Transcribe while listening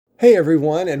Hey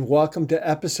everyone, and welcome to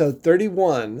episode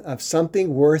 31 of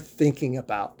Something Worth Thinking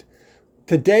About.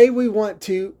 Today we want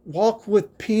to walk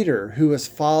with Peter, who is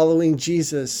following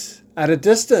Jesus at a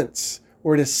distance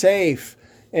where it is safe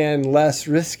and less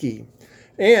risky,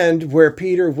 and where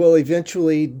Peter will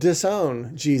eventually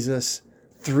disown Jesus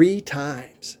 3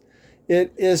 times.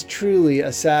 It is truly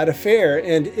a sad affair,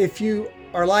 and if you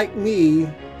are like me,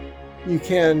 you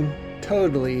can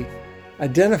totally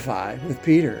identify with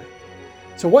Peter.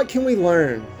 So what can we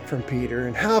learn from Peter,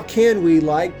 and how can we,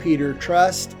 like Peter,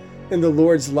 trust in the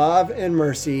Lord's love and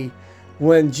mercy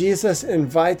when Jesus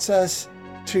invites us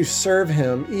to serve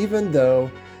him even though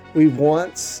we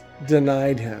once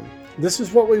denied him? This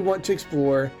is what we want to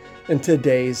explore in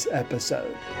today's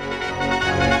episode.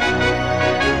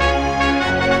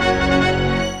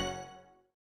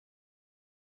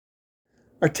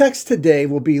 Our text today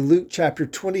will be Luke chapter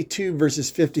 22, verses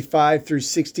 55 through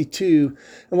 62,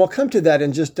 and we'll come to that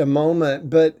in just a moment.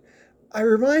 But I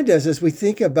remind us as we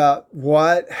think about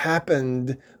what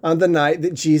happened on the night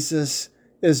that Jesus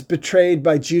is betrayed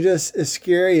by Judas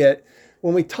Iscariot,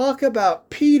 when we talk about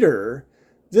Peter,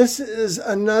 this is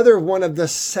another one of the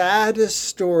saddest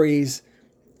stories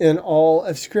in all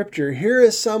of Scripture. Here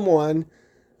is someone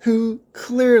who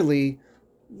clearly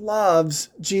loves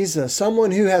Jesus,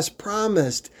 someone who has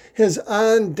promised his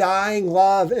undying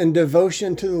love and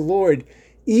devotion to the Lord.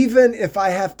 Even if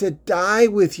I have to die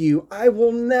with you, I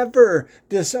will never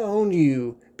disown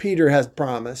you, Peter has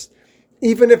promised.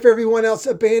 Even if everyone else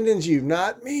abandons you,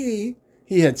 not me,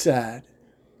 he had said.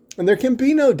 And there can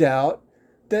be no doubt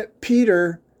that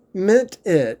Peter meant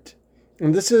it.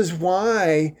 And this is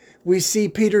why we see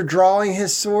Peter drawing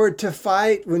his sword to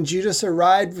fight when Judas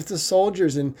arrived with the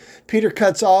soldiers, and Peter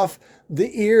cuts off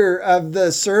the ear of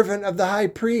the servant of the high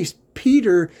priest.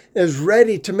 Peter is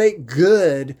ready to make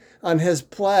good on his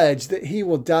pledge that he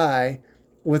will die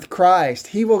with Christ.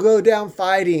 He will go down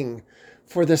fighting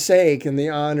for the sake and the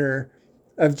honor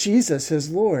of Jesus, his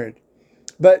Lord.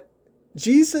 But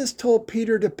Jesus told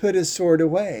Peter to put his sword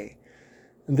away.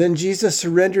 And then Jesus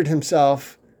surrendered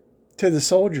himself to the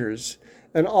soldiers.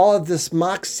 And all of this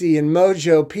moxie and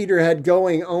mojo Peter had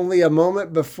going only a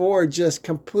moment before just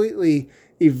completely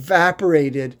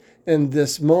evaporated in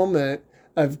this moment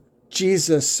of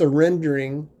Jesus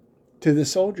surrendering to the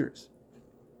soldiers.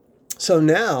 So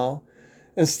now,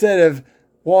 instead of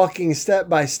walking step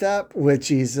by step with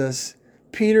Jesus,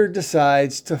 Peter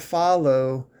decides to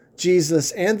follow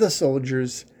Jesus and the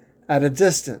soldiers at a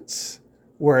distance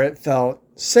where it felt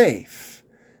safe.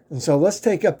 And so let's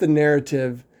take up the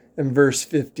narrative in verse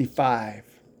 55.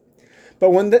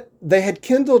 But when they had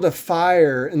kindled a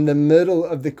fire in the middle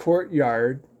of the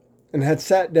courtyard and had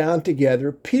sat down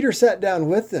together, Peter sat down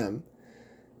with them.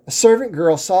 A servant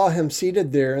girl saw him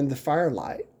seated there in the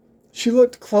firelight. She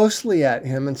looked closely at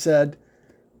him and said,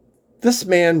 "This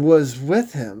man was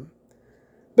with him."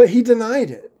 But he denied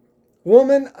it.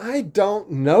 "Woman, I don't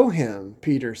know him,"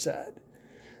 Peter said.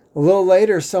 A little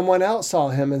later, someone else saw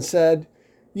him and said,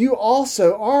 "You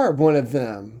also are one of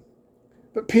them."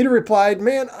 But Peter replied,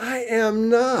 "Man, I am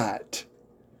not."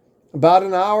 About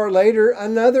an hour later,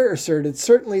 another asserted,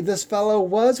 "Certainly this fellow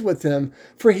was with him,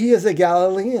 for he is a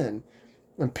Galilean."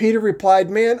 And Peter replied,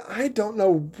 "Man, I don't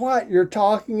know what you're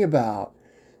talking about."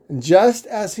 And just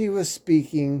as he was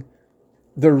speaking,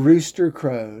 the rooster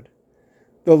crowed.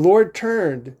 The Lord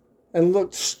turned and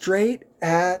looked straight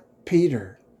at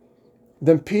Peter.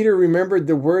 Then Peter remembered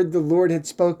the word the Lord had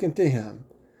spoken to him.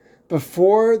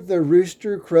 "Before the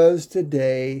rooster crows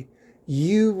today,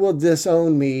 you will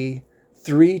disown me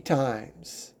 3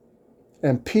 times.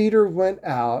 And Peter went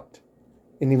out,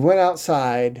 and he went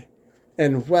outside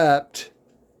and wept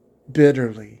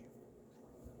bitterly.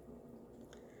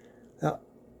 Now,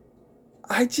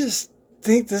 I just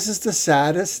think this is the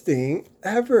saddest thing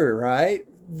ever, right?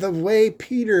 The way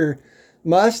Peter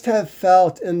must have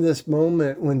felt in this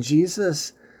moment when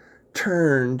Jesus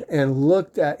turned and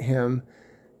looked at him.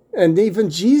 And even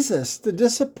Jesus, the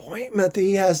disappointment that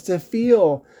he has to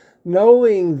feel,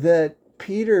 knowing that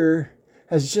Peter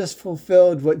has just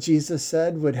fulfilled what Jesus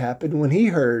said would happen when he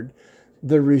heard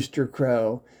the rooster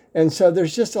crow. And so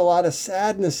there's just a lot of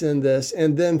sadness in this.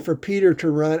 And then for Peter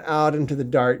to run out into the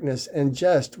darkness and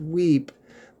just weep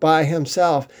by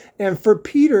himself. And for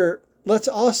Peter, let's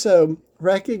also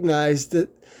recognize that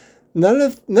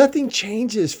nothing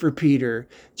changes for Peter.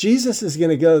 Jesus is going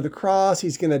to go to the cross.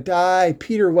 He's going to die.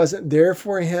 Peter wasn't there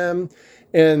for him.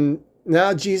 And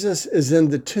now Jesus is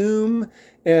in the tomb,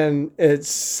 and it's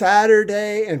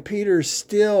Saturday, and Peter's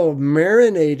still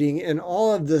marinating in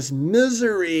all of this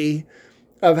misery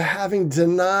of having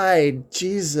denied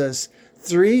Jesus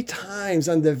 3 times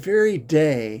on the very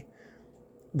day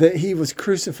that he was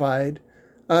crucified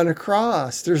on a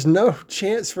cross. There's no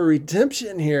chance for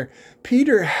redemption here.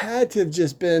 Peter had to have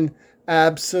just been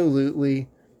absolutely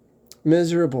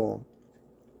miserable.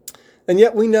 And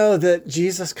yet we know that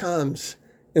Jesus comes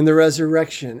in the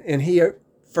resurrection and he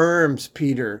affirms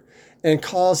Peter and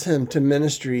calls him to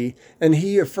ministry, and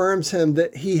he affirms him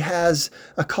that he has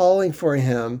a calling for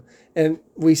him. And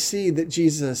we see that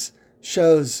Jesus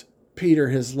shows Peter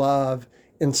his love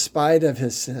in spite of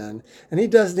his sin. And he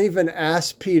doesn't even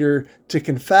ask Peter to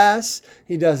confess.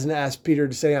 He doesn't ask Peter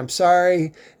to say, I'm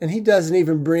sorry. And he doesn't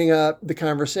even bring up the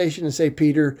conversation and say,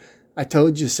 Peter, I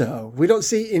told you so. We don't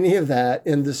see any of that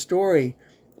in the story.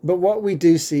 But what we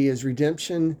do see is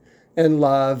redemption and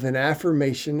love and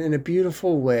affirmation in a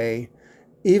beautiful way,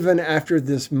 even after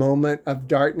this moment of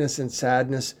darkness and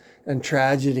sadness and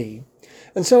tragedy.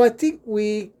 And so I think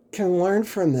we can learn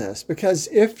from this, because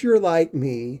if you're like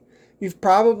me, you've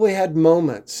probably had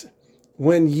moments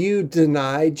when you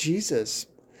denied Jesus.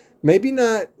 Maybe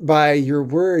not by your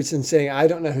words and saying, I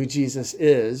don't know who Jesus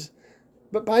is,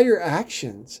 but by your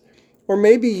actions. Or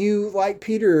maybe you, like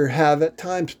Peter, have at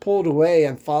times pulled away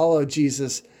and followed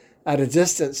Jesus at a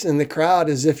distance in the crowd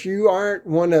as if you aren't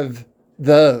one of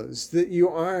those, that you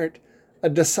aren't a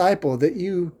disciple, that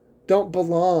you don't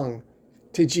belong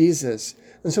to Jesus.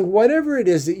 And so whatever it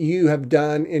is that you have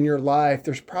done in your life,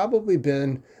 there's probably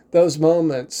been those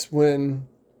moments when,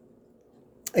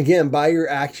 again, by your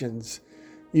actions,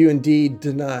 you indeed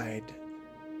denied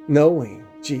knowing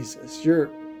Jesus. Your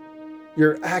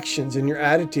actions and your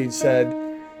attitude said,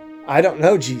 I don't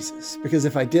know Jesus, because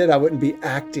if I did, I wouldn't be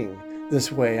acting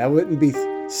this way. I wouldn't be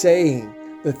saying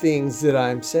the things that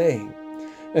I'm saying.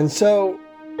 And so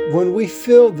when we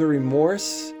feel the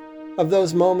remorse of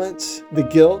those moments, the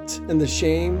guilt and the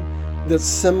shame that's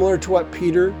similar to what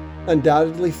Peter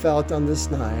undoubtedly felt on this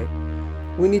night,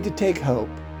 we need to take hope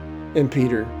in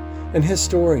Peter and his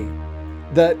story.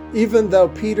 That even though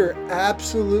Peter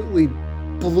absolutely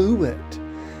blew it,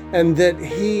 and that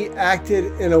he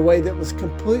acted in a way that was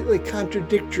completely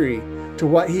contradictory to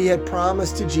what he had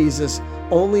promised to Jesus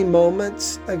only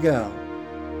moments ago,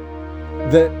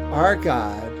 that our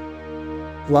God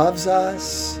loves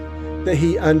us, that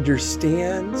he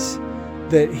understands,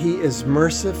 that he is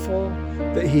merciful,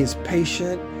 that he is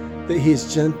patient, that he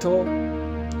is gentle,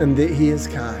 and that he is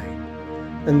kind.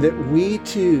 And that we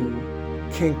too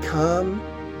can come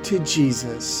to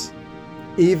Jesus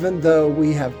even though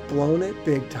we have blown it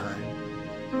big time,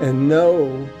 and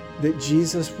know that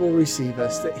Jesus will receive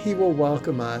us, that he will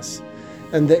welcome us,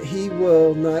 and that he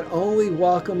will not only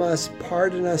welcome us,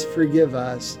 pardon us, forgive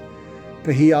us,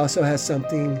 but he also has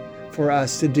something for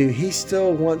us to do. He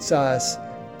still wants us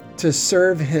to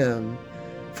serve him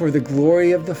for the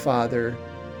glory of the Father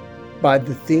by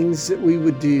the things that we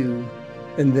would do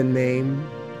in the name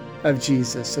of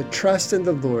Jesus. So trust in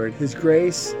the Lord, his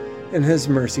grace and his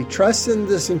mercy. Trust in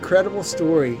this incredible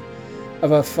story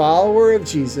of a follower of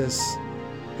Jesus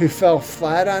who fell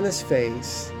flat on his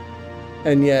face,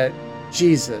 and yet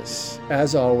Jesus,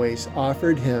 as always,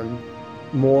 offered him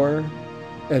more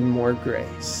and more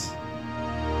grace.